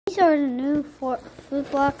are the new food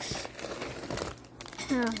blocks.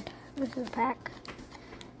 And this is a pack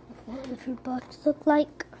of what the food blocks look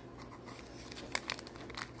like.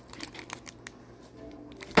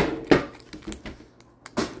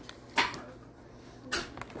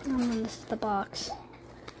 And then this is the box.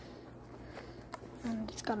 And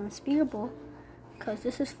it's got unspeakable, because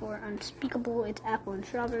this is for unspeakable. It's apple and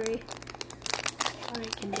strawberry. Or you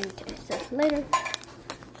can do today's stuff later.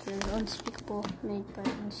 There's unspeakable, made by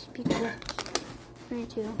Unspeakable.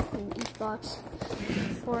 22 in each box.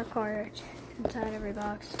 4 cards inside every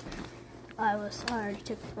box. I already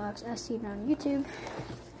took the box as seen on YouTube.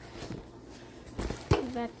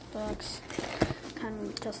 Back the box, kind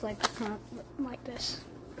of just like the front, like this.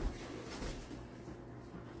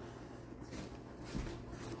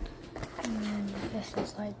 And then this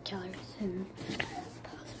is like calories and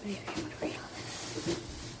possibly if you want to read all this.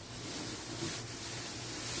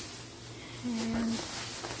 And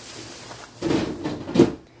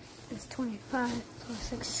it's 25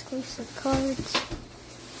 plus exclusive cards.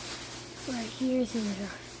 Right here, these are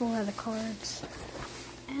 4 other cards.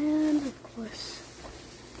 And of course,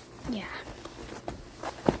 yeah.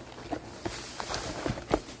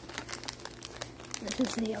 This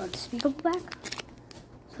is the unspeakable pack.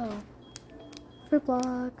 So, fruit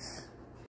blocks.